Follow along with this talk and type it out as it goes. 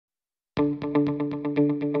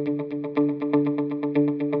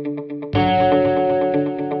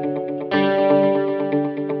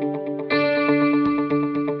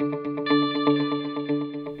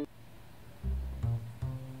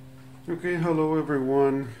Hello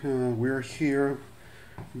everyone, we're here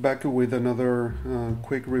back with another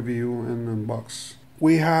quick review and unbox.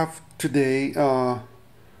 We have today a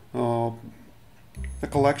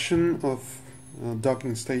collection of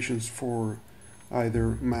docking stations for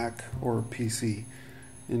either Mac or PC.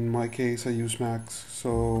 In my case I use Macs,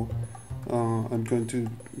 so I'm going to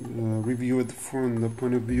review it from the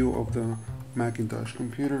point of view of the Macintosh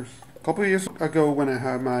computers. A couple of years ago, when I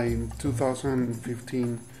had my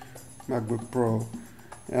 2015 MacBook Pro,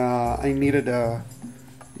 I needed a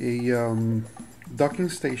docking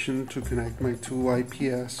station to connect my two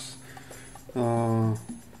IPS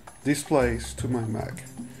displays to my Mac,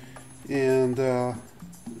 and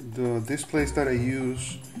the displays that I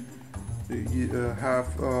use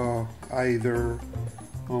have either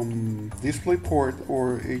DisplayPort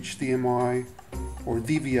or HDMI or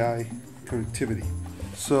DVI connectivity.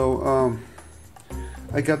 So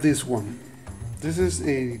I got this one. This is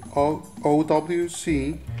a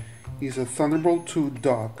OWC. It's a Thunderbolt 2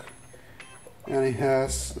 dock, and it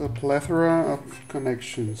has a plethora of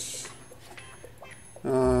connections.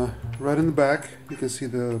 Right in the back you can see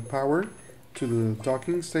the power to the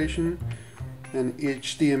docking station, an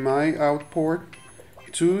HDMI out port,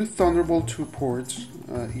 two Thunderbolt 2 ports,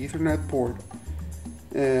 Ethernet port,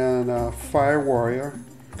 and a FireWire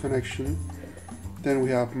connection. Then we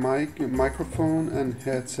have microphone and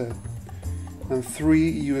headset, and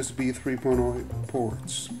three USB 3.0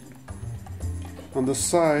 ports. On the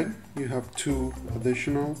side you have two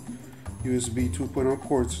additional USB 2.0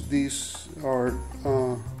 ports. These are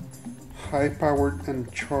high powered and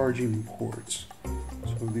charging ports,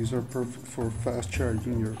 so these are perfect for fast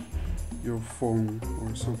charging your phone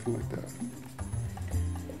or something like that.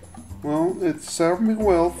 Well, it served me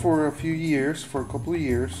well for a couple of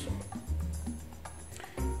years.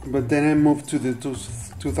 But then I moved to the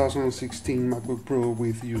 2016 MacBook Pro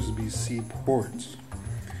with USB-C ports.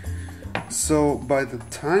 So by the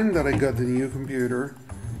time that I got the new computer,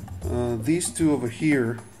 these two over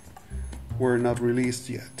here were not released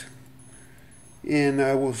yet. And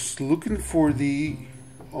I was looking for the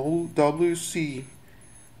OWC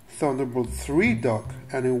Thunderbolt 3 dock,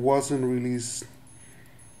 and it wasn't released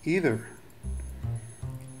either.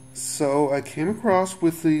 So I came across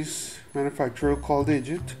with this manufacturer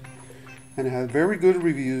Caldigit, and it had very good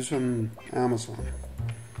reviews on Amazon.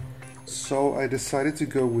 So I decided to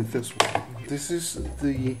go with this one. This is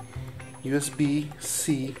the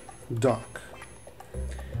USB-C dock.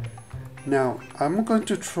 Now I'm going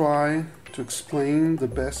to try to explain the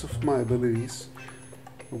best of my abilities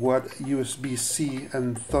what USB-C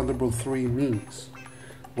and Thunderbolt 3 means.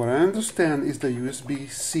 What I understand is that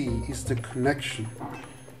USB-C is the connection,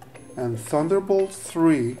 and Thunderbolt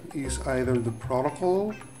 3 is either the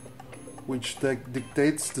protocol which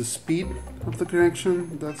dictates the speed of the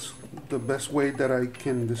connection. That's the best way that I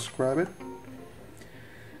can describe it.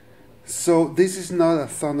 So this is not a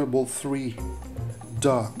Thunderbolt 3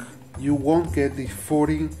 dock. You won't get the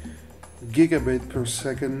 40 gigabit per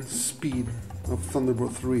second speed of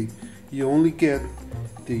Thunderbolt 3. You only get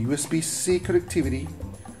the USB-C connectivity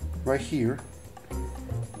right here,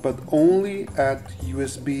 but only at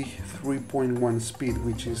USB 3.1 speed,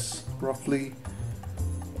 which is roughly,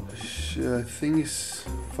 I think it's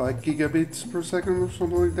 5 gigabits per second or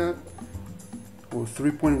something like that, or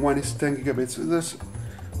 3.1 is 10 gigabits.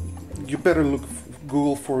 You better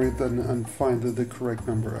Google for it and find the correct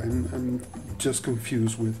number. I'm just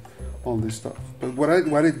confused with all this stuff. But what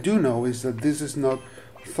I do know is that this is not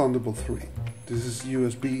Thunderbolt 3. This is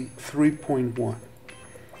USB 3.1.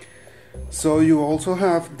 So you also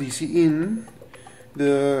have DC in,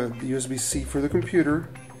 the USB-C for the computer,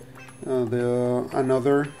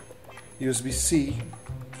 another USB-C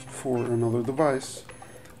for another device,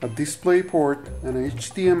 a display port, an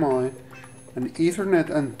HDMI, an Ethernet,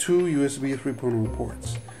 and two USB 3.0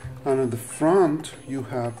 ports. And at the front you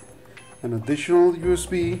have an additional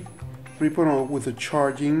USB 3.0 with a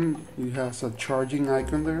charging. It has a charging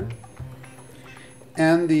icon there,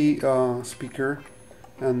 and the speaker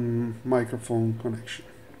and microphone connection.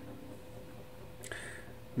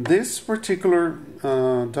 This particular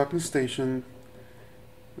docking station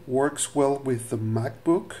works well with the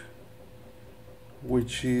MacBook,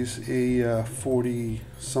 which is a 40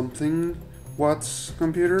 something watts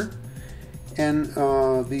computer, and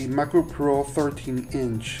the MacBook Pro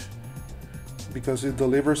 13-inch, because it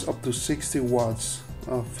delivers up to 60 watts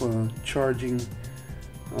of charging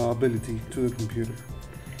ability to the computer.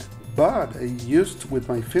 But I used with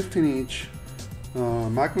my 15-inch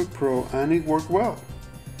MacBook Pro, and it worked well,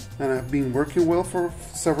 and I've been working well for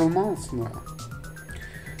several months now.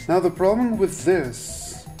 Now the problem with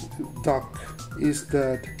this dock is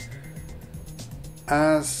that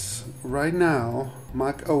as right now,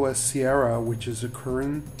 Mac OS Sierra, which is the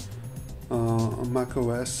current Mac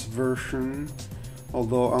OS version,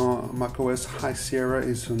 although Mac OS High Sierra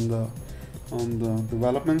is on the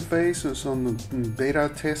development phase, it's on the beta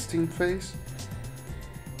testing phase.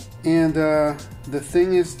 And the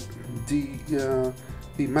thing is, the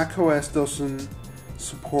Mac OS doesn't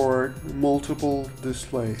support multiple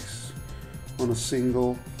displays on a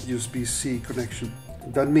single USB-C connection.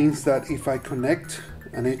 That means that if I connect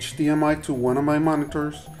an HDMI to one of my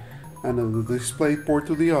monitors and a display port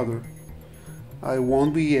to the other, I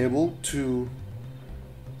won't be able to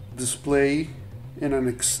display in an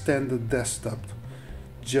extended desktop,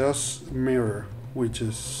 just mirror, which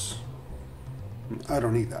is, I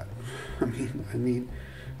don't need that. I mean, I need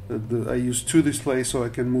I use two displays so I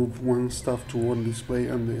can move one stuff to one display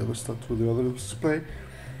and the other stuff to the other display.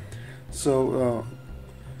 So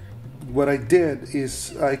what I did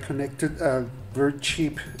is I connected a very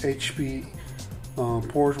cheap HP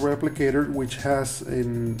port replicator, which has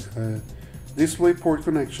a display port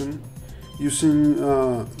connection using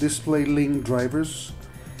display link drivers,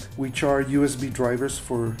 which are USB drivers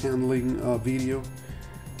for handling video.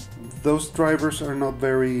 Those drivers are not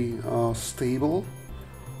very stable,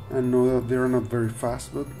 and they're not very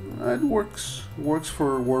fast, but it works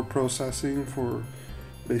for word processing, for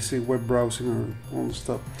basic web browsing, or all the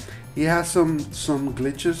stuff. It has some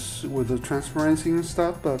glitches with the transparency and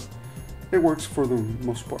stuff, but it works for the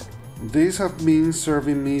most part. These have been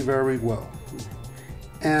serving me very well.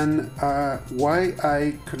 And why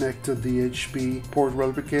I connected the HP port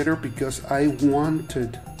replicator, because I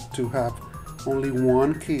wanted to have only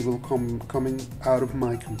one cable coming out of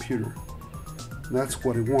my computer. That's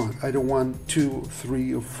what I want. I don't want 2,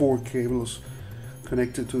 3, or 4 cables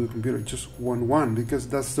connected to the computer, just one, because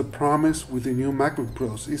that's the promise with the new MacBook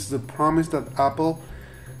Pros. It's the promise that Apple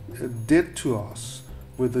did to us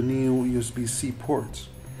with the new USB-C ports.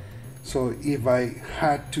 So if I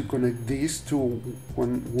had to connect these to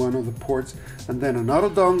one of the ports and then another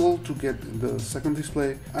dongle to get the second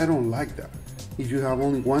display, I don't like that. If you have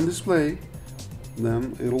only one display,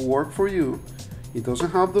 then it'll work for you. It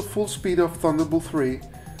doesn't have the full speed of Thunderbolt 3,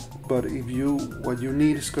 but if what you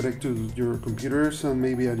need is connect to your computers and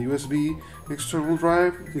maybe a USB external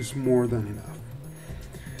drive, is more than enough.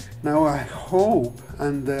 Now I hope,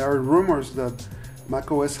 and there are rumors that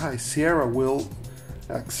macOS High Sierra will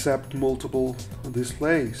accept multiple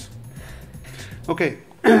displays. Okay,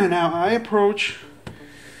 now I approach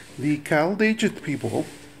the Caldigit people,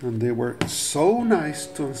 and they were so nice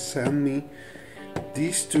to send me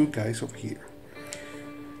these two guys over here.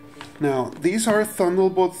 Now, these are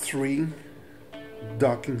Thunderbolt 3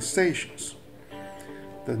 docking stations.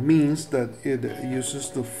 That means that it uses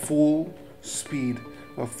the full speed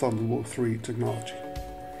of Thunderbolt 3 technology.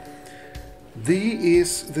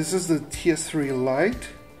 This is the TS3 Lite.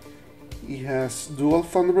 It has dual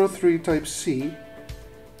Thunderbolt 3 Type-C.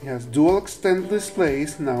 It has dual extended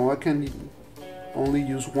displays. Now I can only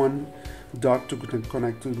use one dock to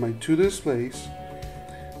connect to my two displays.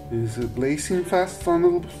 It is a blazing fast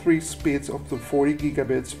Thunderbolt 3 speeds up to 40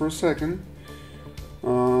 gigabits per second.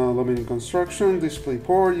 Aluminum construction, display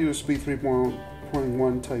port, USB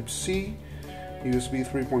 3.1 Type-C, USB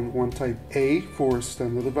 3.1 Type-A for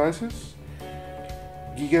standard devices,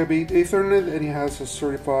 Gigabit Ethernet, and it has a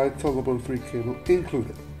certified Thunderbolt 3 cable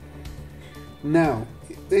included. Now,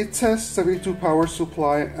 it says 72 power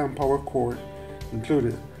supply and power cord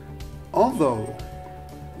included. Although,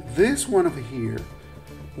 this one over here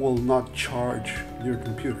will not charge your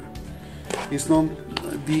computer. It's not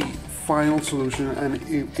the final solution, and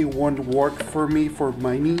it won't work for me for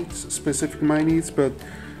my needs, specific my needs, but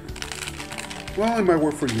well, it might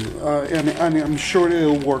work for you, and I'm sure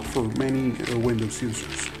it'll work for many Windows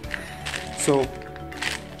users. So,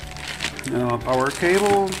 power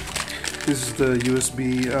cable. This is the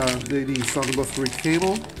USB, the Thunderbolt 3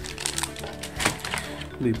 cable.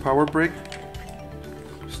 The power brick,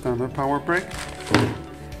 standard power brick,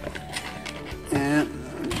 and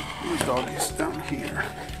the dog is down here.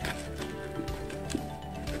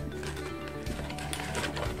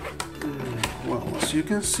 Well, as you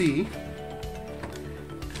can see,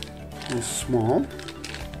 it's small,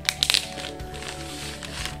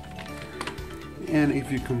 and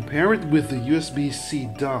if you compare it with the USB-C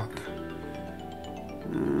dock,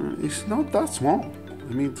 it's not that small.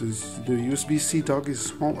 I mean, the USB-C dock is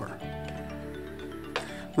smaller.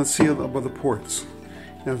 Let's see about the ports.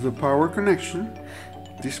 You have the power connection,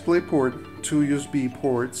 display port, two USB-C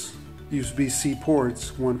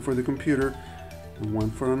ports, one for the computer and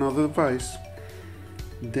one for another device.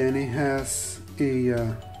 Then it has a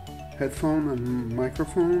headphone and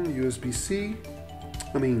microphone, USB-C.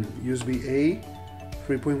 USB-A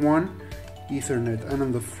 3.1 Ethernet, and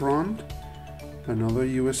on the front another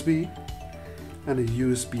USB and a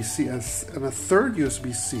USB-C and a third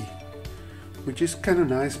USB-C, which is kind of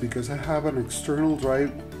nice because I have an external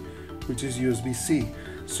drive which is USB-C.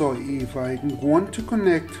 So if I want to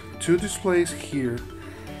connect two displays here,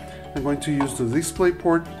 I'm going to use the display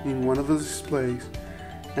port in one of the displays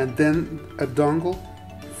and then a dongle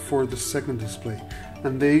for the second display.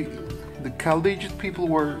 And the Caldigit people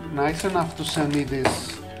were nice enough to send me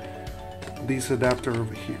this adapter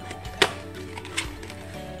over here.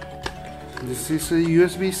 This is a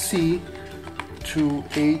USB-C to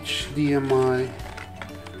HDMI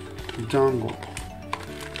dongle.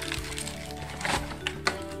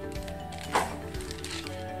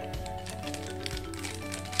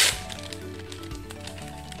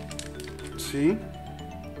 See?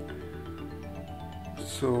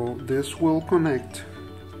 So this will connect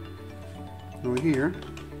over here,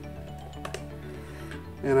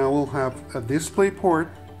 and I will have a display port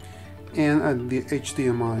and the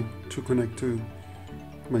HDMI to connect to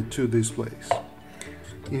my two displays.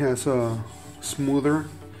 It has a smoother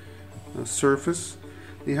surface.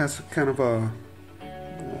 It has kind of a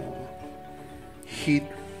heat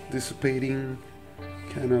dissipating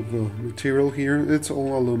kind of material here. It's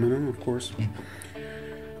all aluminum, of course.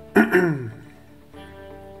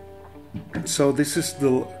 So this is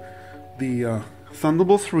the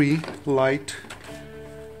Thunderbolt 3 Lite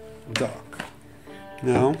dock.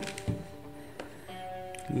 Now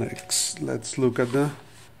let's look at the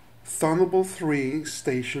Thunderbolt 3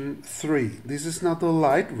 Station 3. This is not the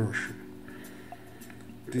Lite version.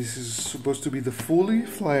 This is supposed to be the fully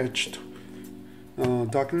fledged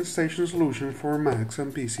docking station solution for Macs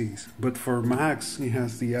and PCs. But for Macs, it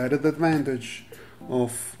has the added advantage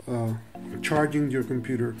of charging your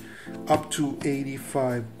computer up to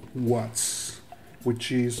 85 watts,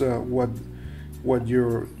 which is what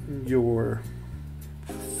your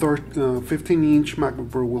 15-inch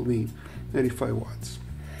MacBook Pro will need, 85 watts.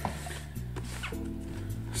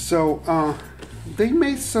 So they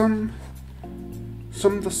made some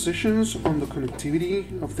decisions on the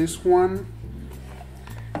connectivity of this one,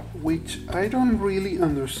 which I don't really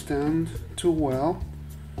understand too well.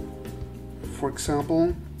 For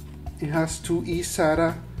example, it has two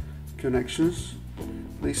eSATA connections.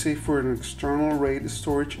 They say for an external RAID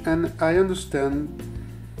storage, and I understand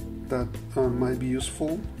that might be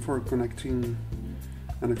useful for connecting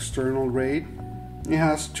an external RAID. It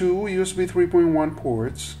has two USB 3.1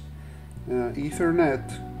 ports,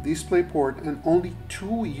 Ethernet display port, and only two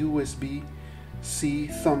USB-C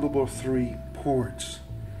Thunderbolt 3 ports.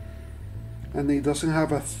 And it doesn't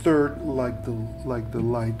have a third like the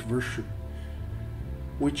Lite version,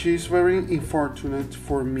 which is very unfortunate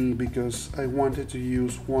for me because I wanted to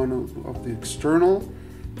use one of the external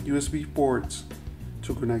USB ports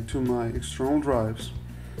to connect to my external drives,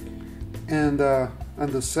 and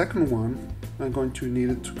the second one I'm going to need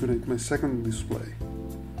it to connect my second display.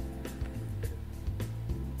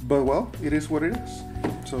 But well, it is what it is.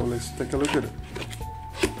 So let's take a look at it.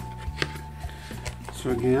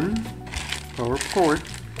 So again, power port,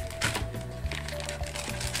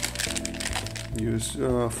 use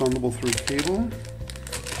Thunderbolt 3 cable,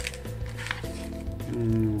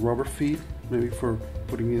 rubber feet, maybe for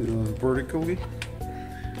putting it vertically,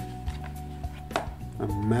 a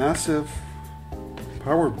massive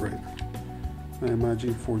power brick, I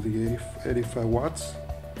imagine for the 85 watts.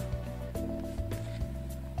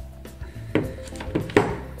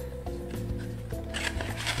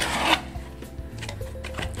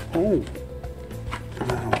 Oh,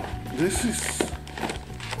 now this is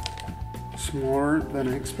smaller than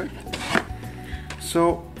I expected.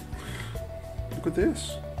 So look at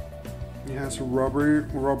this. It has a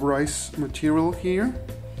rubberized material here,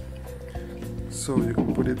 so you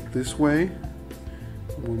can put it this way,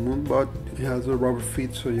 but it has a rubber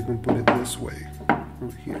feet, so you can put it this way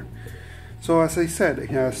over here. So as I said, it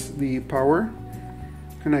has the power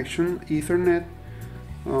connection, Ethernet,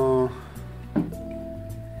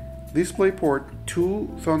 display port, two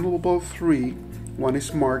Thunderbolt 3, one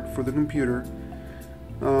is marked for the computer,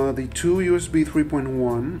 the two USB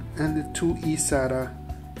 3.1, and the two eSATA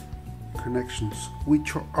connections,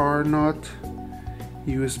 which are not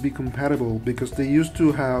USB compatible because they used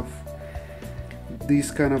to have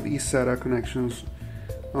these kind of eSATA connections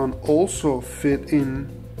and also fit in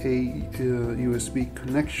a USB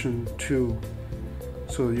connection too,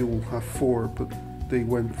 so you will have four, but they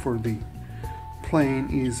went for the plain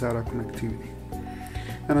eSATA connectivity.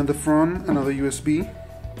 And on the front, another USB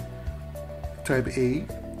type A,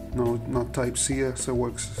 no, not type C as I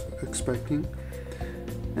was expecting,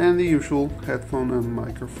 and the usual headphone and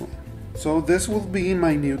microphone. So this will be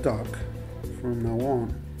my new dock from now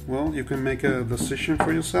on. Well, you can make a decision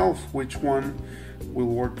for yourself which one will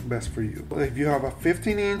work best for you. If you have a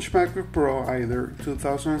 15-inch MacBook Pro, either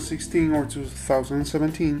 2016 or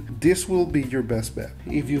 2017, this will be your best bet.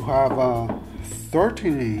 If you have a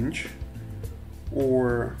 13-inch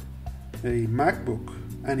or a MacBook,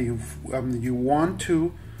 and if you want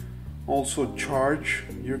to also charge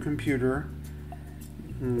your computer,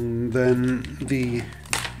 then the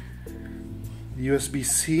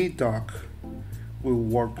USB-C dock will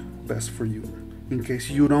work best for you in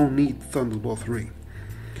case you don't need Thunderbolt 3.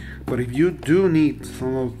 But if you do need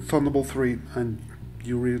Thunderbolt 3 and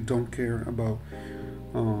you really don't care about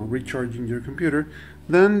recharging your computer,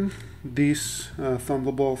 then this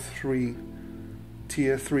Thunderbolt 3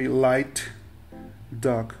 TF3 Lite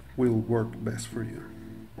dock will work best for you.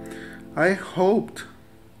 I hoped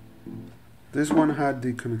this one had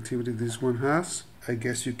the connectivity this one has. I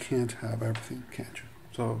guess you can't have everything, can't you?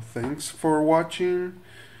 So thanks for watching.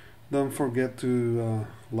 Don't forget to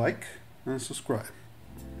like and subscribe.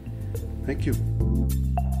 Thank you.